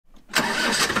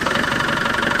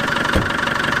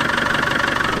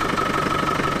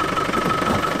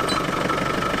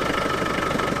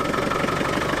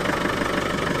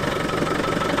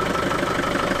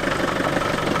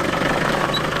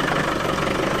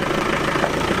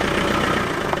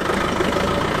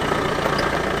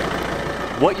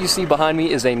What you see behind me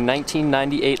is a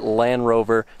 1998 Land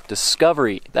Rover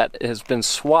Discovery that has been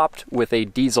swapped with a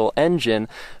diesel engine.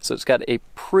 So it's got a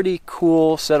pretty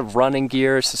cool set of running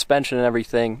gear, suspension and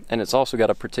everything, and it's also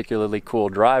got a particularly cool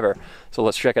driver. So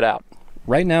let's check it out.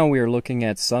 Right now we are looking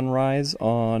at sunrise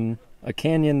on a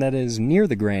canyon that is near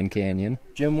the Grand Canyon.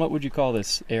 Jim, what would you call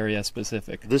this area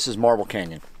specific? This is Marble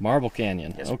Canyon. Marble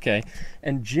Canyon, yes. Okay.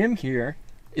 And Jim here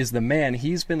is the man.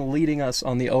 He's been leading us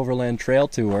on the Overland Trail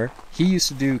Tour. He used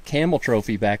to do Camel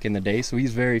Trophy back in the day, so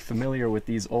he's very familiar with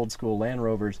these old school Land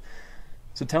Rovers.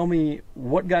 So tell me,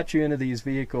 what got you into these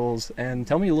vehicles, and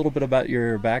tell me a little bit about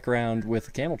your background with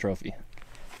the Camel Trophy.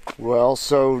 Well,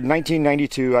 so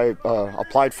 1992 I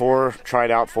applied for,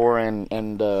 tried out for, and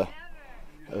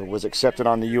was accepted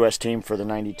on the U.S. team for the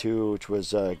 92, which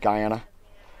was Guyana.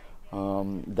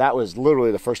 That was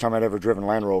literally the first time I'd ever driven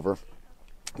Land Rover.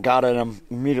 Got in them,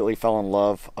 immediately fell in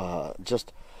love.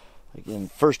 Just again,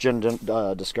 first-gen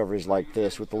Discoveries like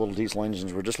this with the little diesel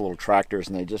engines were just little tractors,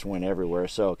 and they just went everywhere.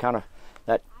 So kind of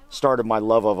that started my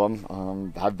love of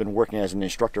them. I've been working as an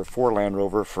instructor for Land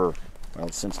Rover for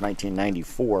since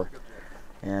 1994,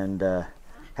 and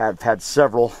have had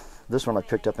several. This one I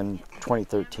picked up in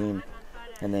 2013,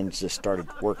 and then just started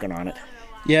working on it.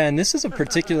 Yeah, and this is a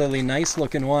particularly nice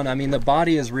looking one. I mean, the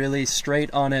body is really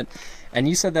straight on it. And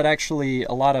you said that actually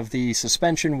a lot of the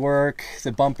suspension work,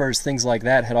 the bumpers, things like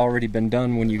that had already been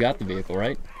done when you got the vehicle,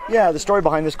 right? Yeah, the story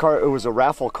behind this car, it was a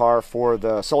raffle car for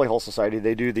the Sully Hull Society.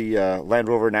 They do the Land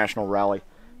Rover National Rally.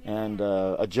 And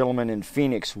a gentleman in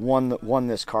Phoenix won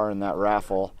this car in that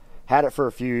raffle. Had it for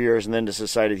a few years and then just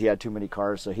decided he had too many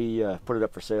cars, so he put it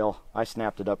up for sale. I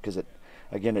snapped it up because it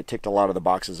ticked a lot of the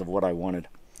boxes of what I wanted.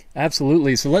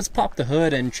 Absolutely. So let's pop the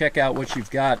hood and check out what you've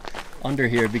got under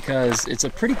here, because it's a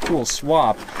pretty cool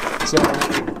swap. So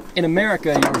in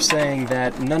America, you were saying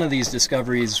that none of these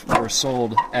Discoveries were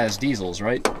sold as diesels,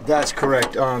 right? That's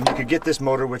correct. You could get this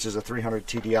motor, which is a 300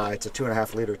 TDI. It's a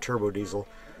 2.5 liter turbo diesel.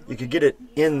 You could get it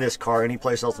in this car any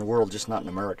place else in the world, just not in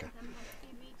America.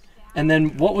 And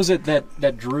then what was it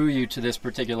that drew you to this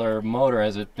particular motor?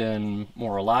 Has it been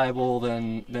more reliable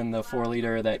than the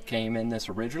 4-liter that came in this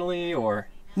originally, or?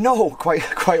 No, quite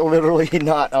literally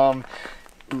not.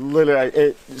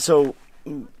 So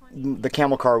the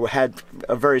Camel car had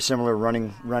a very similar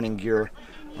running gear,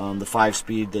 the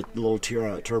 5-speed, the little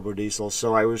turbo diesel.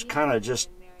 So I was kind of just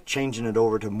changing it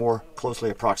over to more closely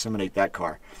approximate that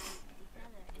car.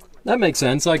 That makes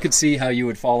sense. I could see how you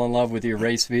would fall in love with your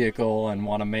race vehicle and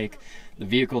want to make the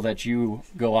vehicle that you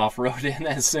go off-road in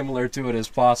as similar to it as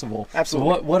possible.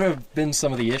 Absolutely. So what have been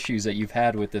some of the issues that you've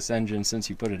had with this engine since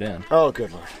you put it in? Oh,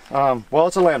 good Lord. Well,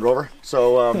 it's a Land Rover,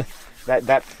 so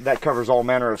that covers all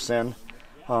manner of sin.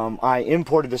 I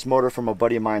imported this motor from a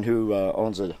buddy of mine who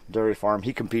owns a dairy farm.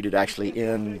 He competed actually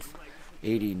in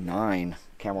 '89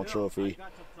 Camel Trophy,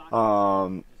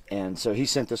 and so he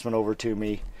sent this one over to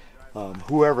me.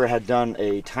 Whoever had done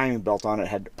a timing belt on it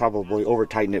had probably over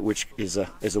tightened it, which is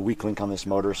a weak link on this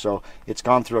motor. So it's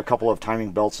gone through a couple of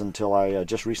timing belts until I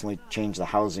just recently changed the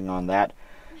housing on that.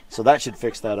 So that should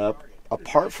fix that up.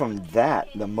 Apart from that,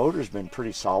 the motor's been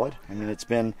pretty solid. I mean, it's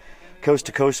been coast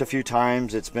to coast a few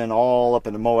times. It's been all up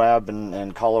into Moab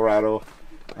and Colorado.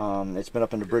 It's been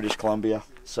up into British Columbia.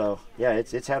 So yeah,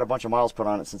 it's had a bunch of miles put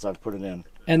on it since I've put it in.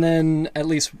 And then at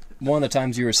least one of the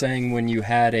times you were saying when you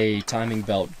had a timing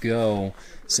belt go,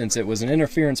 since it was an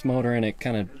interference motor and it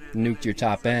kind of nuked your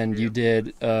top end, you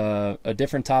did a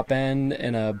different top end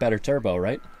and a better turbo,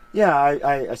 right? Yeah,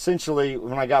 I essentially,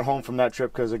 when I got home from that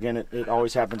trip, because again, it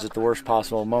always happens at the worst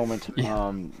possible moment,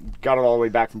 got it all the way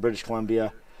back from British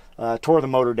Columbia, tore the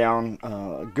motor down.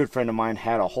 A good friend of mine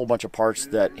had a whole bunch of parts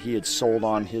that he had sold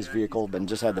on his vehicle and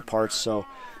just had the parts. So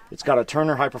it's got a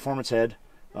Turner high-performance head.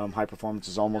 High performance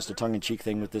is almost a tongue-in-cheek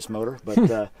thing with this motor, but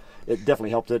it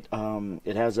definitely helped it.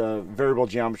 It has a variable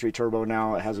geometry turbo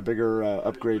now. It has a bigger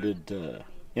upgraded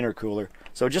intercooler.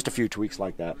 So just a few tweaks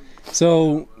like that.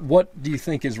 So what do you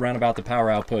think is round about the power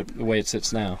output the way it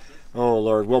sits now? Oh,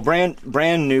 Lord. Well,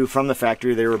 brand new from the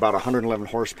factory, they were about 111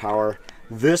 horsepower.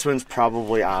 This one's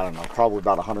probably, I don't know, probably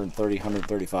about 130,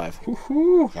 135.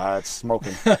 Woohoo! It's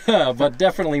smoking. But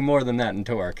definitely more than that in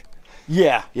torque.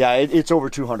 Yeah, it's over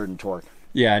 200 in torque.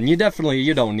 Yeah, and you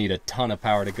don't need a ton of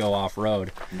power to go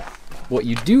off-road. No. What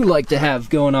you do like to have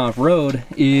going off-road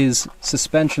is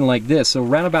suspension like this. So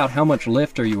round about how much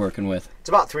lift are you working with? It's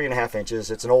about 3.5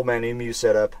 inches. It's an old man EMU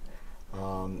setup.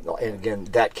 And again,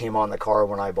 that came on the car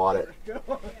when I bought it.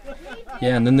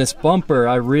 Yeah, and then this bumper,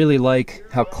 I really like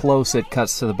how close it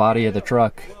cuts to the body of the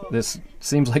truck. This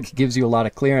seems like it gives you a lot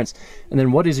of clearance. And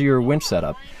then what is your winch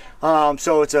setup?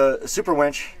 So it's a super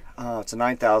winch. It's a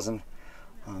 9,000.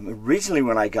 Originally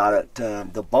when I got it,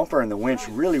 the bumper and the winch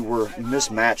really were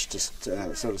mismatched,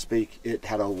 so to speak. It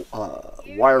had a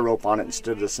wire rope on it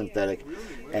instead of the synthetic,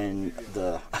 and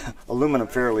the aluminum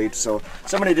fairlead, so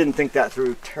somebody didn't think that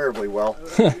through terribly well.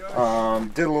 Did a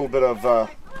little bit of a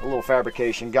little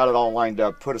fabrication, got it all lined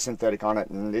up, put a synthetic on it,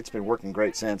 and it's been working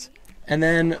great since. And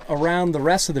then around the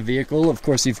rest of the vehicle, of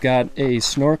course, you've got a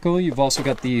snorkel. You've also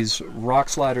got these rock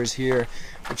sliders here,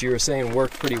 which you were saying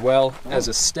work pretty well as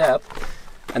a step.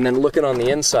 And then looking on the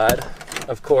inside,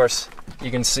 of course,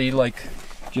 you can see, like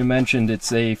you mentioned,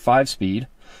 it's a 5-speed,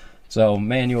 so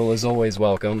manual is always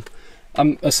welcome.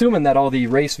 I'm assuming that all the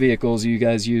race vehicles you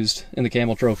guys used in the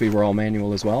Camel Trophy were all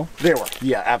manual as well? They were,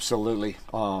 yeah, absolutely.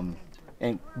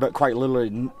 But quite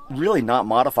literally, really not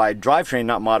modified. Drivetrain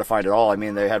not modified at all. I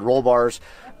mean, they had roll bars,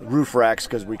 roof racks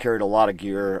because we carried a lot of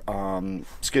gear,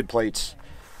 skid plates,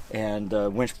 and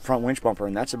front winch bumper,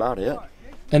 and that's about it.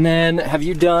 And then, have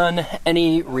you done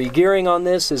any re-gearing on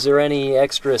this? Is there any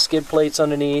extra skid plates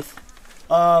underneath?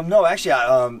 No, actually,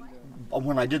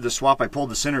 when I did the swap, I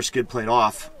pulled the center skid plate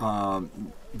off,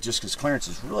 just because clearance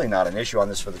is really not an issue on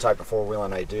this for the type of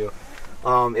four-wheeling I do.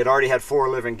 It already had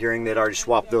 411 gearing. They'd already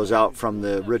swapped those out from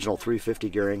the original 350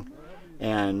 gearing,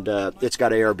 and it's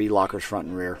got ARB lockers front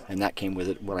and rear, and that came with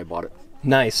it when I bought it.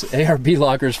 Nice. ARB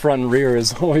lockers front and rear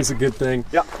is always a good thing.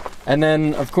 Yeah. And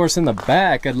then, of course, in the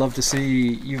back, I'd love to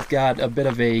see you've got a bit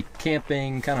of a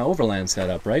camping kind of overland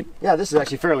setup, right? Yeah, this is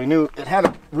actually fairly new. It had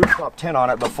a rooftop tent on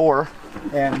it before,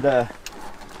 and I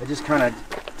just kind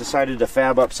of decided to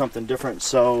fab up something different.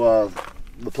 So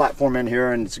the platform in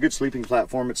here, and it's a good sleeping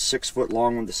platform. It's 6 foot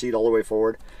long with the seat all the way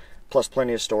forward, plus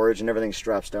plenty of storage, and everything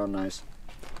straps down nice.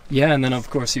 Yeah, and then of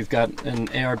course you've got an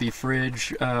ARB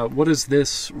fridge. What does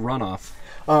this run off?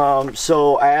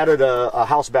 So I added a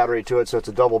house battery to it, so it's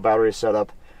a double battery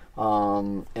setup.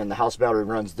 And the house battery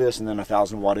runs this, and then a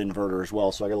 1,000-watt inverter as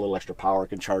well, so I got a little extra power,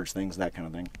 can charge things, that kind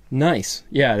of thing. Nice.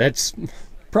 Yeah, that's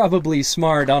probably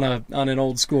smart on an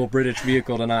old school British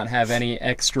vehicle to not have any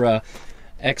extra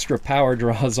power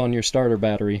draws on your starter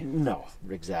battery. No,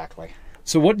 exactly.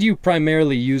 So what do you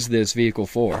primarily use this vehicle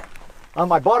for?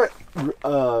 I bought it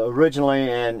originally,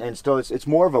 and still it's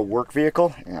more of a work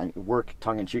vehicle, and work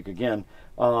tongue-in-cheek again.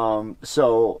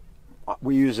 So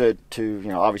we use it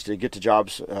to, obviously get to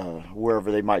jobs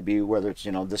wherever they might be, whether it's,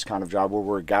 this kind of job where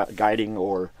we're guiding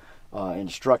or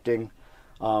instructing.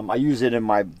 I use it in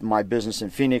my business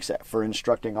in Phoenix for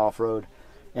instructing off-road.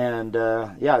 And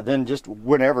yeah, then just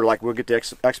whenever, like we'll get to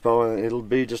Expo, and it'll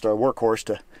be just a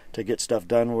workhorse to get stuff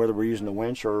done, whether we're using the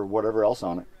winch or whatever else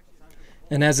on it.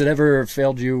 And has it ever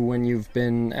failed you when you've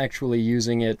been actually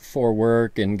using it for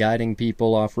work and guiding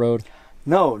people off-road?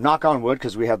 No, knock on wood,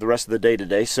 because we have the rest of the day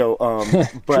today. So,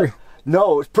 but True.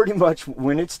 No, it's pretty much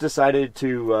when it's decided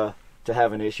to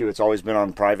have an issue, it's always been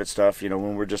on private stuff,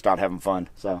 when we're just out having fun.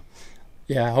 So.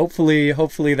 Yeah, hopefully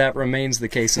that remains the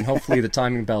case, and hopefully the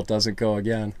timing belt doesn't go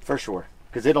again. For sure,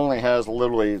 because it only has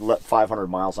literally 500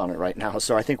 miles on it right now,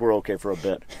 so I think we're okay for a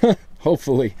bit.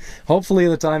 Hopefully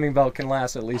the timing belt can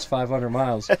last at least 500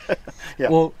 miles. Yeah.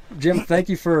 Well, Jim, thank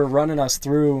you for running us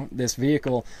through this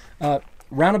vehicle.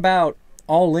 Roundabout,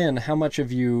 all in, how much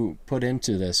have you put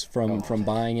into this from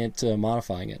buying it to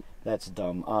modifying it? That's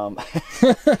dumb.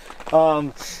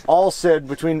 All said,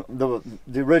 between the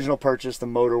original purchase, the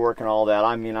motor work, and all that,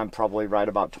 I mean, I'm probably right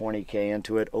about $20K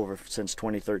into it since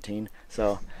 2013.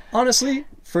 So honestly,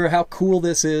 for how cool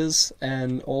this is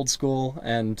and old school,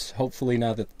 and hopefully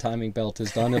now that the timing belt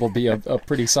is done, it'll be a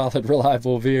pretty solid,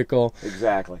 reliable vehicle.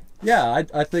 Exactly. Yeah,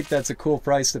 I think that's a cool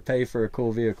price to pay for a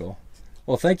cool vehicle.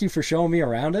 Well, thank you for showing me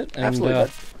around it, and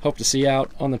Absolutely. Hope to see you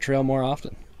out on the trail more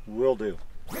often. Will do.